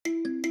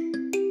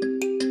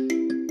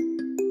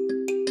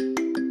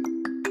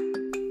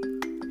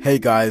Hey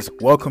guys,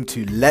 welcome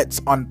to Let's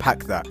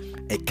Unpack That,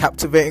 a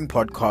captivating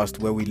podcast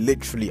where we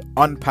literally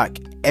unpack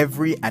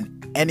every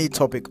and any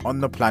topic on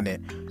the planet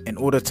in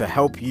order to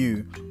help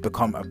you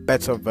become a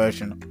better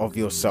version of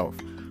yourself.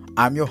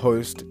 I'm your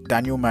host,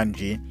 Daniel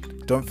Manji.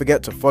 Don't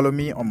forget to follow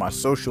me on my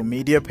social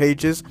media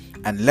pages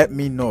and let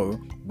me know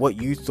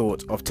what you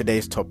thought of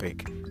today's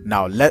topic.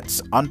 Now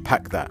let's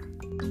unpack that.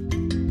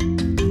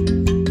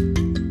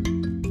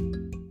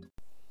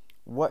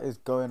 What is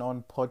going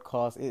on,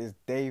 podcast? It is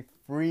day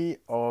 3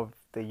 of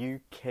the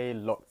UK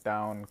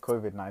lockdown,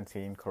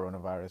 COVID-19,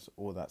 coronavirus,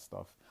 all that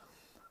stuff.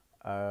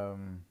 I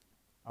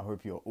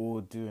hope you're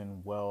all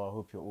doing well. I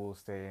hope you're all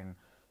staying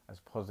as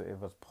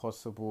positive as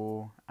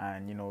possible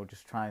and,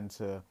 just trying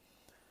to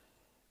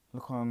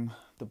look on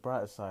the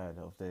brighter side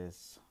of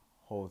this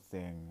whole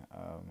thing.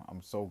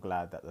 I'm so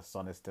glad that the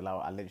sun is still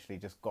out. I literally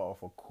just got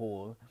off a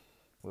call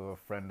with a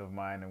friend of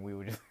mine and we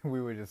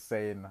were just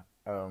saying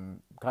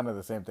kind of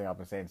the same thing I've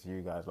been saying to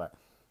you guys, like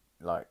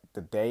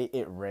the day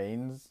it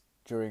rains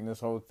during this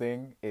whole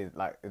thing is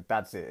like,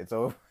 that's it, it's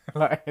over.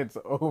 Like, it's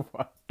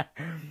over.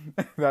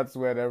 That's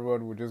when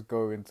everyone will just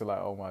go into like,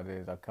 oh my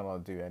days, I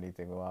cannot do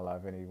anything with my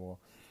life anymore.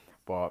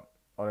 But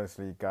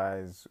honestly,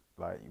 guys,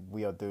 like,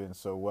 we are doing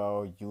so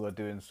well, you are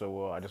doing so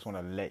well. I just want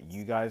to let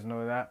you guys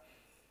know that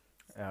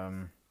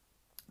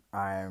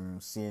I'm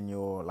seeing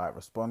your like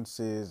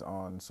responses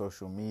on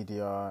social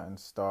media and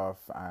stuff,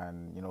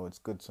 and it's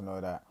good to know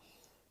that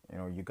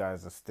you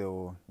guys are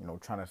still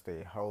trying to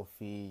stay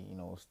healthy,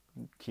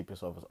 keep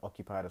yourself as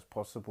occupied as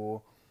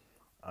possible.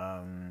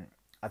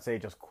 I'd say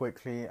just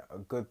quickly, a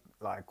good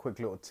quick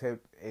little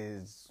tip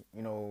is,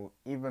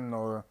 even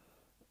though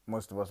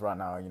most of us right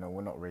now,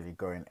 we're not really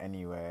going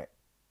anywhere,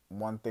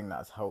 one thing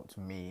that's helped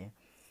me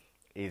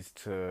is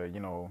to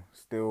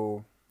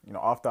still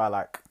after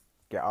I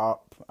get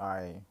up,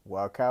 I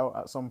work out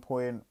at some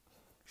point,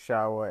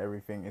 shower,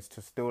 everything, is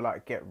to still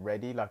get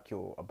ready like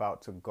you're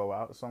about to go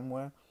out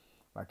somewhere,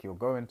 like you're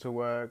going to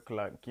work,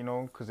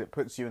 because it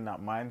puts you in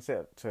that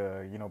mindset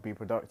to be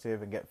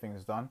productive and get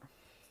things done.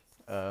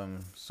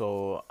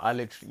 So I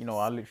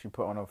literally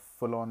put on a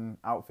full-on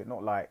outfit,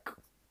 not like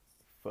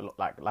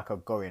a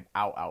going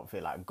out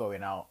outfit, like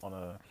going out on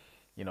a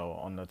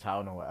on the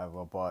town or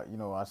whatever, but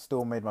I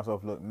still made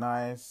myself look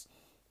nice,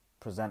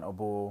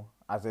 presentable,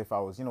 as if I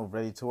was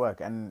ready to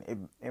work, and it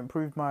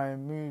improved my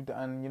mood,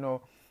 and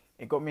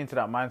it got me into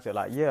that mindset,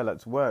 like, yeah,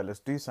 let's work, let's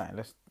do something,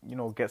 let's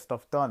get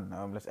stuff done,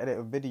 let's edit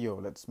a video,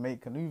 let's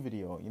make a new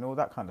video,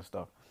 that kind of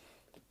stuff.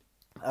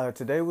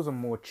 Today was a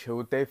more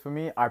chilled day for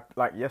me.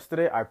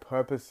 Yesterday I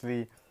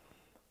purposely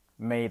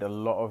made a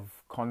lot of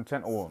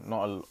content, or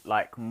not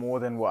more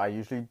than what I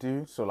usually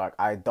do, so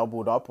I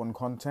doubled up on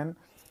content.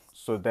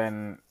 So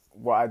then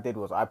what I did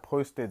was I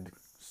posted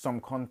some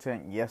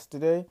content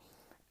yesterday,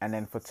 and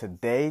then for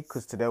today,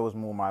 because today was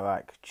more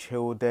my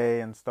chill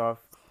day and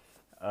stuff,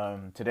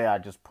 today I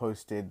just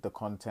posted the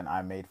content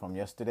I made from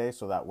yesterday,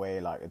 so that way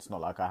it's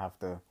not like I have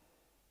to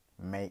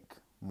make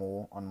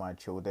more on my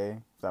chill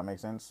day, if that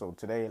makes sense. So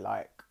today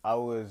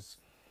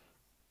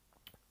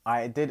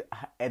I did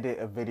edit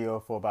a video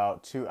for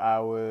about 2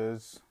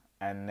 hours,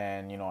 and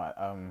then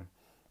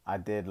I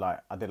did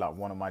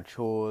one of my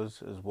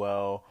chores as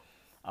well.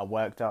 I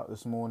worked out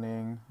this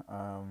morning.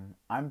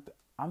 I'm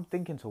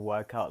thinking to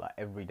work out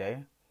every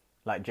day,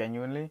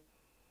 genuinely,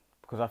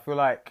 because I feel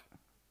like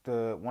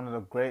one of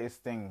the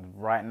greatest things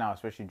right now,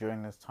 especially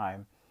during this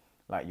time,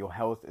 your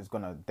health is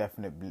gonna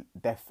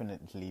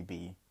definitely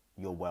be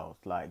your wealth.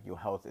 Your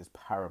health is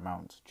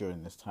paramount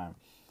during this time.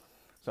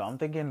 So I'm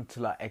thinking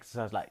to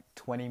exercise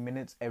 20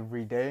 minutes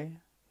every day.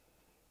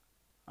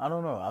 I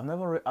don't know.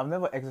 I've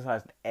never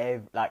exercised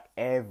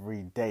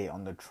every day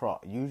on the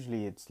trot.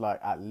 Usually it's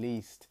at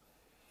least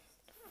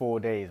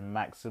 4 days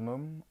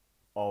maximum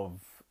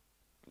of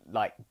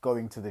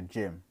going to the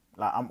gym.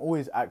 I'm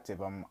always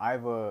active. I'm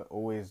either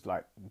always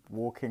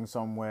walking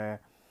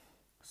somewhere,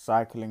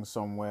 cycling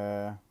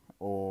somewhere,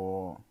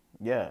 or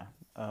yeah.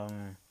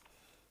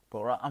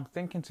 But I'm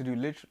thinking to do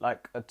literally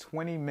a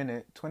 20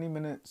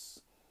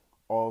 minutes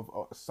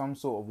of some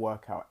sort of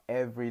workout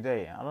every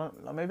day.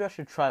 Maybe I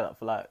should try that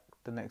for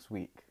the next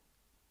week.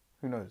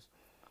 Who knows?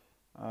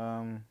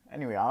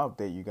 Anyway, I'll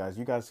update you guys.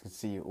 You guys can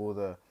see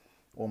all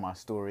my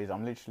stories.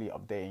 I'm literally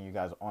updating you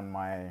guys on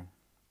my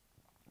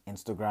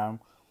Instagram,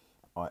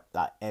 or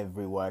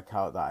every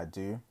workout that I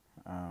do.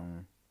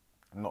 I'm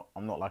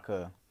not like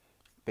a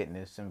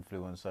fitness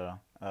influencer.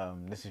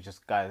 This is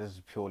just, guys, this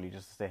is purely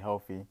just to stay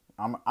healthy.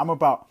 I'm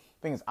about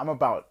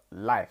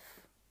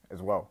life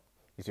as well.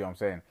 You see what I'm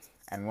saying?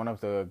 And one of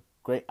the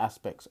great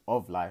aspects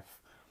of life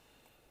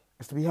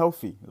is to be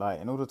healthy.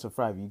 In order to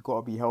thrive, you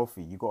gotta be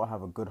healthy. You gotta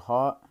have a good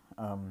heart.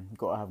 You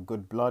gotta have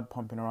good blood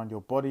pumping around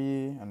your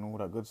body and all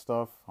that good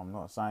stuff. I'm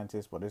not a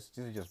scientist, but this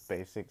is just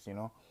basics,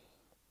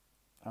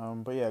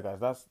 But yeah,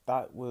 guys,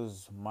 that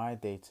was my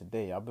day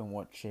today. I've been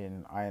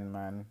watching Iron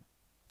Man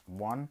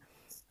 1,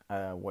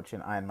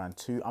 watching Iron Man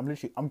 2.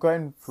 I'm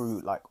going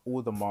through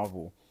all the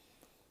Marvel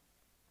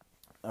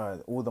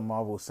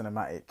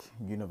Cinematic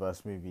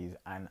Universe movies,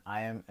 and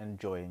I am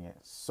enjoying it.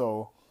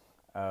 So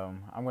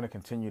I'm gonna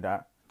continue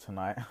that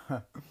tonight.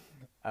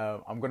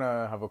 I'm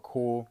gonna have a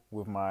call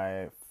with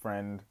my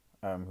friend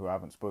who I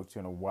haven't spoke to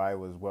in a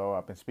while as well.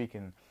 I've been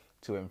speaking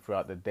to him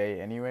throughout the day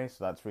anyway,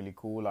 so that's really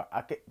cool. Like,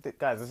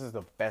 guys, this is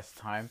the best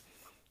time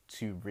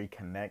to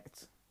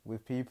reconnect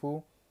with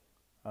people.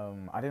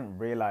 I didn't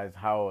realize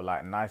how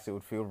like nice it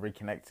would feel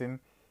reconnecting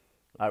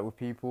like with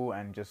people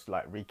and just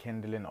like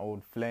rekindling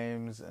old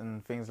flames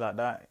and things like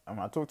that.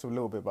 I talked a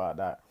little bit about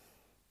that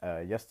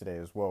yesterday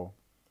as well.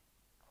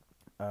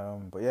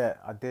 But yeah,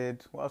 I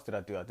did. What else did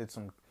I do? I did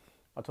some.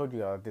 I told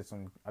you I did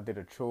some. I did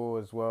a chore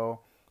as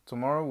well.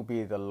 Tomorrow will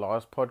be the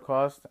last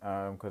podcast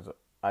because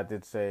I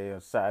did say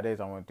Saturdays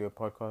I want to do a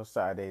podcast.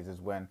 Saturdays is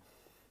when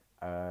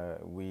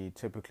we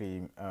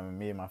typically,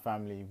 me and my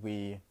family,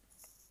 we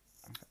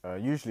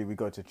usually we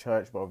go to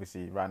church, but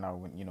obviously right now,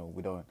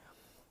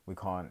 we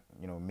can't,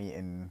 meet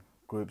in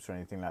groups or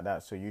anything like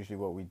that. So usually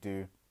what we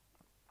do,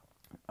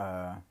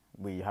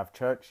 we have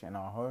church in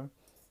our home,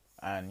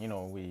 and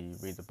we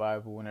read the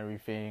Bible and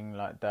everything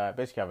like that.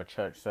 Basically, have a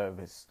church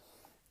service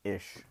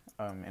ish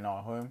in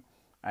our home,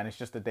 and it's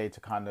just a day to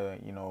kind of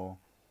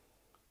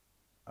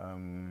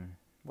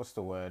what's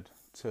the word,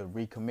 to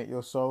recommit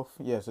yourself.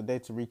 Yeah, it's a day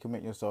to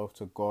recommit yourself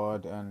to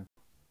God. And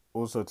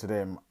also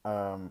today,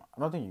 I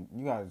don't think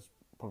you guys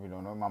probably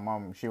don't know. My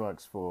mom, she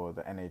works for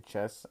the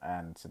NHS,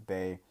 and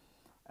today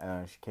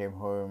she came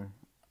home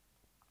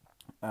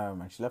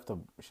and she left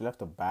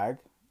a bag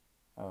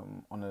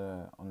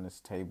on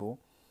this table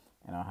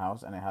in our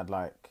house, and it had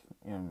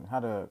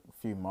had a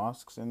few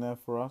masks in there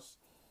for us,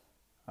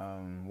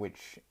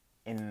 which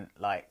in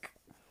like,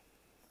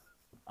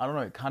 I don't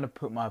know, it kind of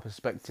put my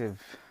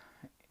perspective.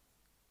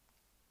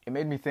 It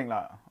made me think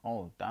like,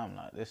 oh damn,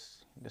 like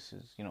this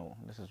is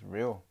this is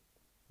real.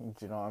 Do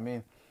you know what I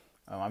mean?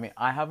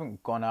 I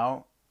haven't gone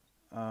out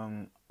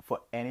for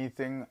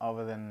anything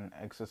other than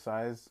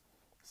exercise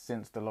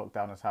since the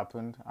lockdown has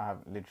happened. I have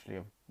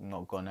literally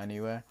not gone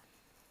anywhere.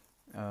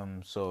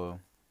 So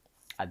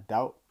I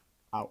doubt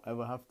I'll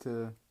ever have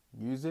to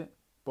use it.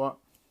 But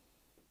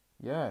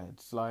yeah,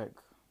 it's like,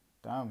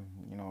 damn,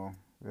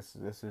 this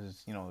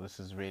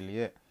is really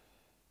it.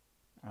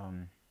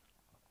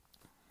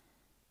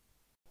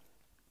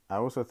 I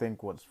also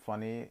think what's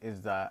funny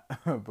is that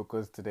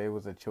because today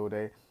was a chill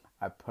day,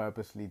 I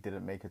purposely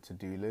didn't make a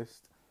to-do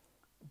list.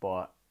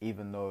 But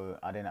even though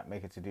I didn't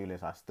make a to-do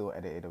list, I still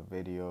edited a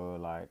video.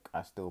 Like,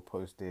 I still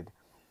posted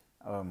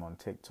on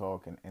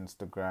TikTok and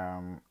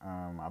Instagram.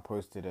 I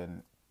posted a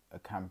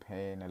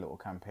little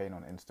campaign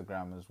on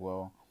Instagram as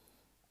well,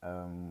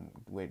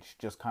 which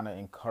just kind of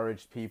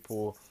encouraged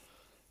people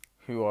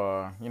who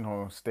are,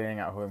 staying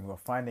at home, who are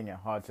finding it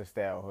hard to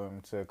stay at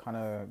home, to kind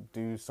of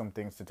do some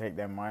things to take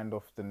their mind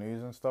off the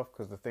news and stuff.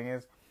 Because the thing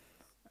is,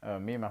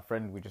 me and my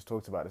friend, we just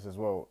talked about this as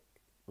well.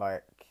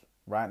 Like,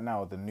 right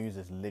now, the news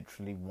is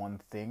literally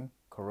one thing: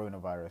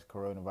 coronavirus,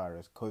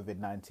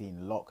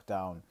 COVID-19,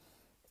 lockdown,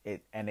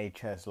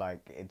 NHS.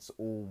 Like, it's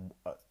all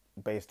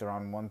based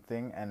around one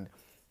thing. And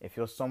if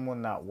you're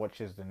someone that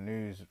watches the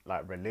news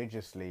like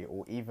religiously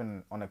or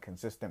even on a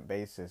consistent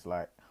basis,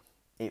 like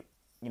it,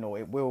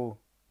 it will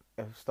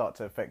start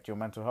to affect your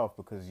mental health,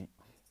 because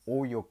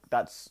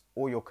that's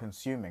all you're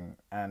consuming,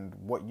 and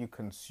what you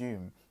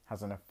consume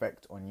has an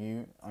effect on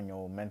you, on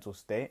your mental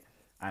state,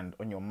 and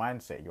on your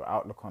mindset, your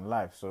outlook on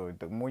life. So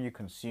the more you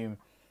consume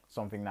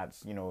something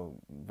that's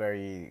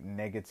very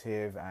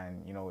negative,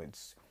 and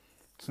it's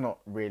not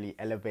really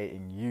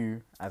elevating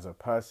you as a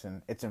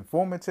person. It's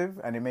informative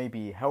and it may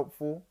be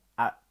helpful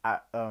at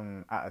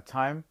a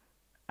time,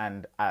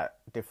 and at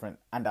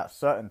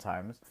certain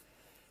times.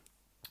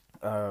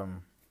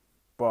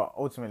 But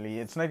ultimately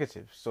it's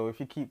negative. So if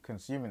you keep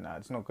consuming that,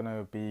 it's not going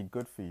to be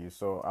good for you.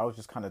 So I was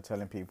just kind of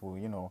telling people,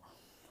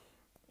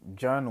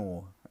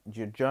 journal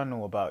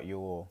about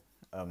your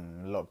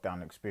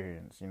lockdown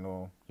experience,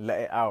 let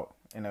it out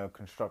in a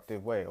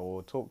constructive way,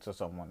 or talk to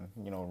someone,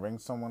 ring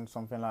someone,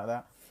 something like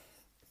that.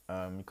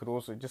 You could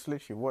also just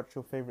literally watch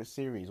your favorite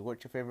series,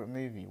 watch your favorite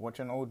movie, watch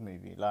an old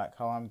movie, like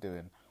how I'm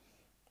doing.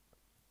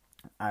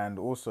 And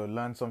also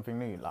learn something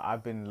new. Like,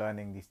 I've been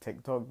learning these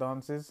TikTok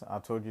dances. I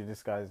told you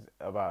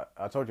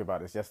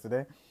about this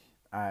yesterday,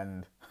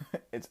 and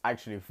it's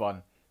actually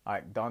fun.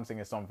 Like, dancing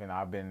is something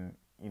I've been,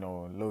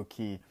 low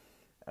key,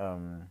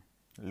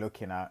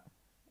 looking at.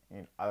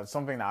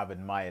 Something that I've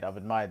admired. I've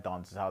admired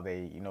dancers, how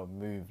they,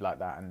 move like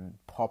that and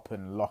pop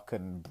and lock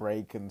and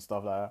break and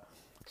stuff like that.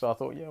 So I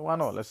thought, yeah, why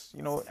not? Let's,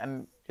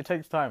 and it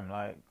takes time.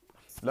 Like,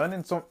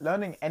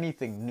 learning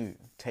anything new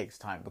takes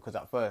time, because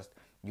at first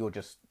you're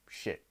just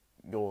shit.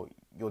 You're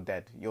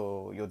dead.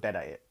 You're dead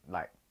at it.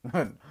 Like,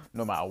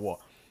 no matter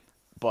what.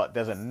 But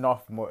there's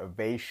enough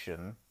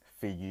motivation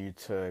for you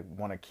to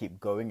want to keep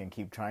going and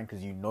keep trying,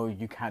 because you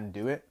can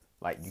do it.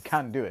 Like, you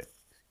can do it.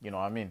 You know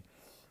what I mean?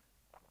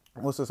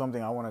 Also,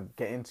 something I want to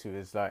get into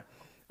is, like,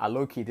 I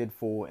low-key did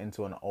fall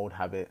into an old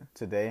habit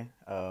today.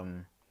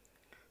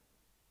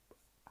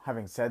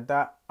 Having said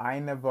that, I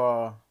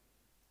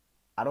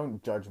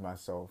don't judge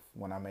myself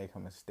when I make a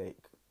mistake.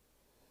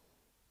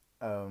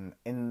 In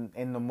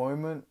the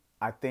moment,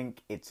 I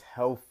think it's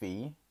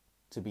healthy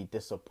to be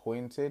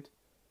disappointed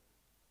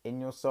in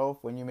yourself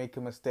when you make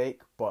a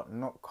mistake, but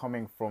not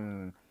coming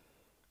from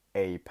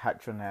a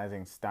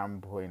patronizing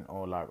standpoint,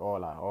 or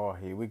oh,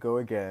 here we go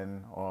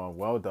again, or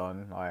well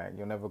done, like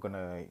you're never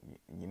gonna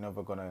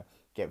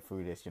get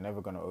through this, you're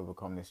never gonna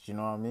overcome this. Do you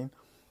know what I mean?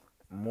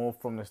 More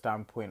from the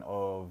standpoint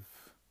of,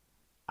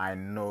 I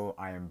know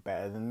I am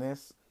better than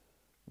this.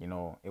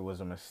 It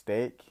was a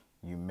mistake,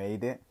 you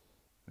made it,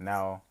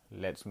 now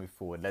let's move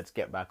forward, let's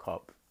get back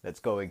up, let's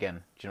go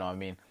again. Do you know what I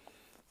mean?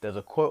 There's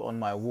a quote on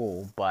my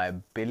wall by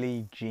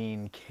Billie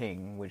Jean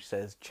King which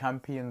says,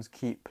 champions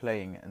keep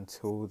playing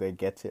until they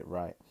get it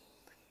right.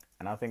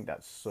 And I think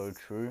that's so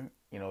true.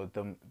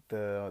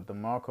 The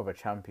mark of a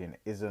champion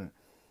isn't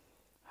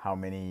how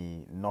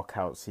many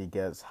knockouts he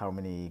gets, how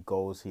many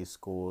goals he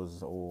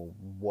scores, or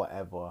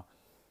whatever.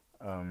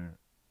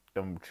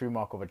 The true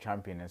mark of a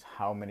champion is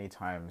how many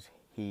times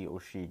he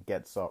or she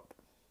gets up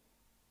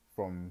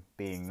from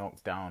being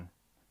knocked down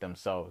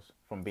themselves,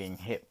 from being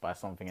hit by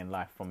something in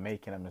life, from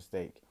making a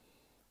mistake.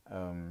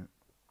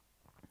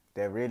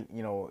 There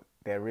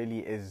really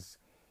is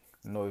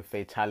no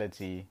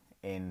fatality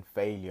in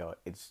failure.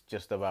 It's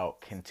just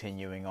about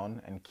continuing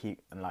on and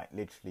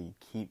literally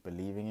keep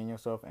believing in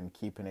yourself and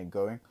keeping it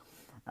going.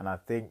 And I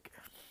think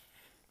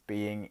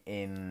being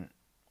in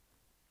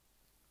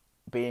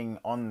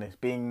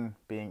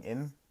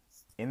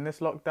this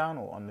lockdown,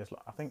 or on this,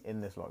 I think in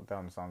this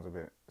lockdown sounds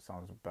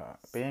better.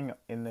 Being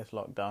in this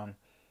lockdown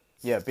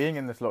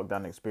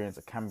experience,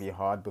 it can be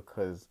hard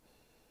because,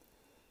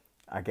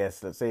 I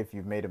guess, let's say if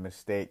you've made a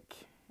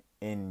mistake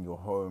in your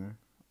home,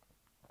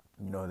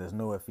 there's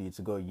nowhere for you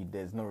to go.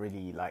 There's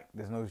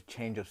no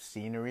change of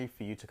scenery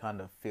for you to kind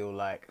of feel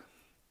like,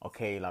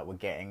 okay, like we're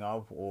getting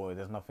up, or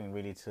there's nothing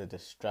really to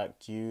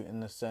distract you in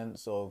the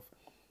sense of,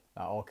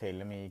 like, okay,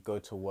 let me go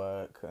to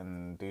work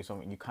and do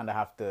something. You kind of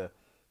have to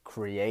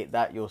create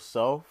that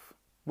yourself,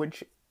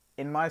 which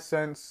in my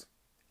sense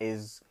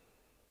is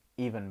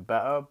even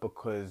better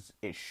because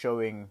it's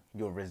showing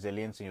your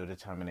resilience and your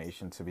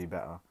determination to be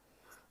better.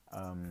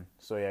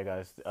 So yeah,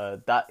 guys,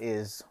 that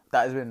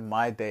has been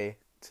my day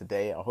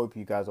today. I hope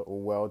you guys are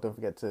all well. Don't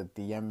forget to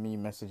DM me,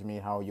 message me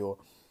how your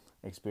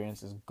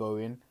experience is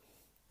going.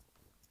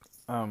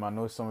 I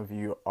know some of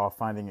you are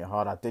finding it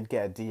hard. I did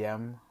get a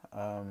DM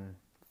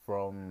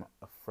from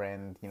a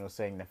friend,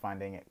 saying they're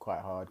finding it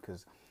quite hard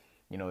because,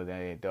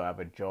 they don't have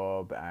a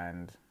job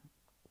and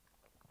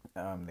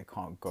they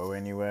can't go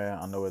anywhere.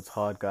 I know it's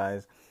hard,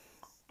 guys,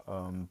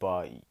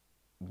 but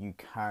you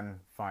can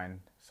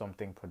find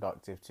something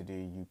productive to do.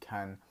 You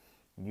can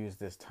use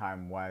this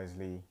time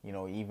wisely.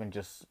 Even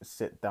just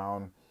sit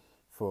down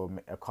for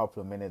a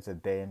couple of minutes a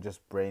day and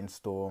just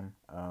brainstorm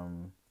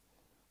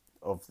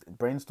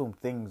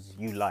things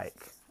you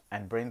like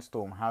and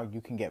brainstorm how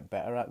you can get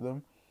better at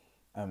them.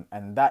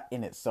 And that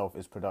in itself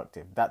is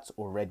productive. That's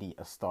already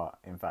a start.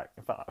 In fact,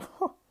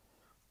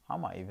 I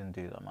might even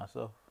do that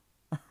myself.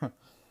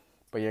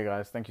 But yeah,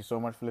 guys, thank you so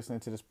much for listening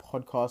to this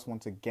podcast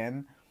once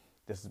again.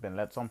 This has been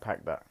Let's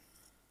Unpack That.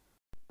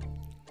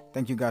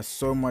 Thank you guys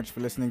so much for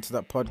listening to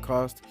that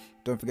podcast.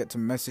 Don't forget to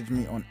message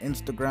me on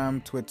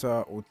Instagram,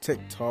 Twitter, or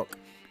TikTok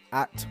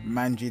at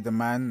Manji the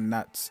Man.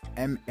 That's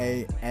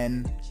MANJI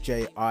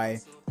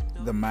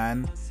the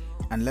Man.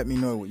 And let me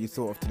know what you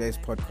thought of today's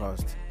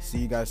podcast. See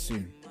you guys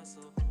soon.